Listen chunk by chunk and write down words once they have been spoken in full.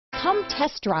Come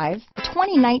test drive the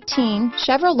 2019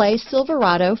 Chevrolet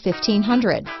Silverado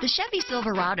 1500. The Chevy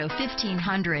Silverado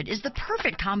 1500 is the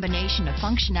perfect combination of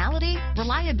functionality,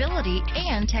 reliability,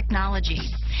 and technology.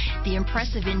 The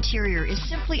impressive interior is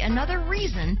simply another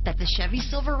reason that the Chevy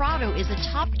Silverado is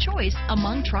a top choice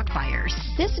among truck buyers.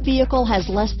 This vehicle has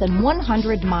less than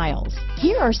 100 miles.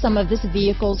 Here are some of this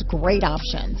vehicle's great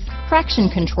options: traction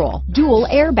control, dual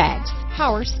airbags,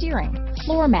 power steering,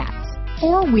 floor mats,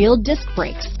 four-wheel disc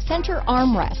brakes, center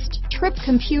armrest, trip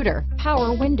computer,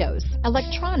 power windows,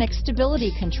 electronic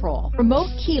stability control, remote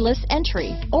keyless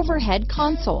entry, overhead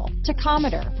console,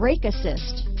 tachometer, brake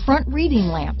assist, front reading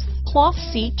lamps, cloth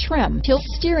seat trim, tilt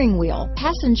steering wheel,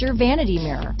 passenger vanity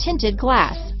mirror, tinted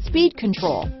glass, speed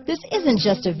control. This isn't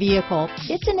just a vehicle,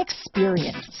 it's an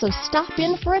experience. So stop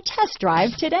in for a test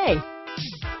drive today.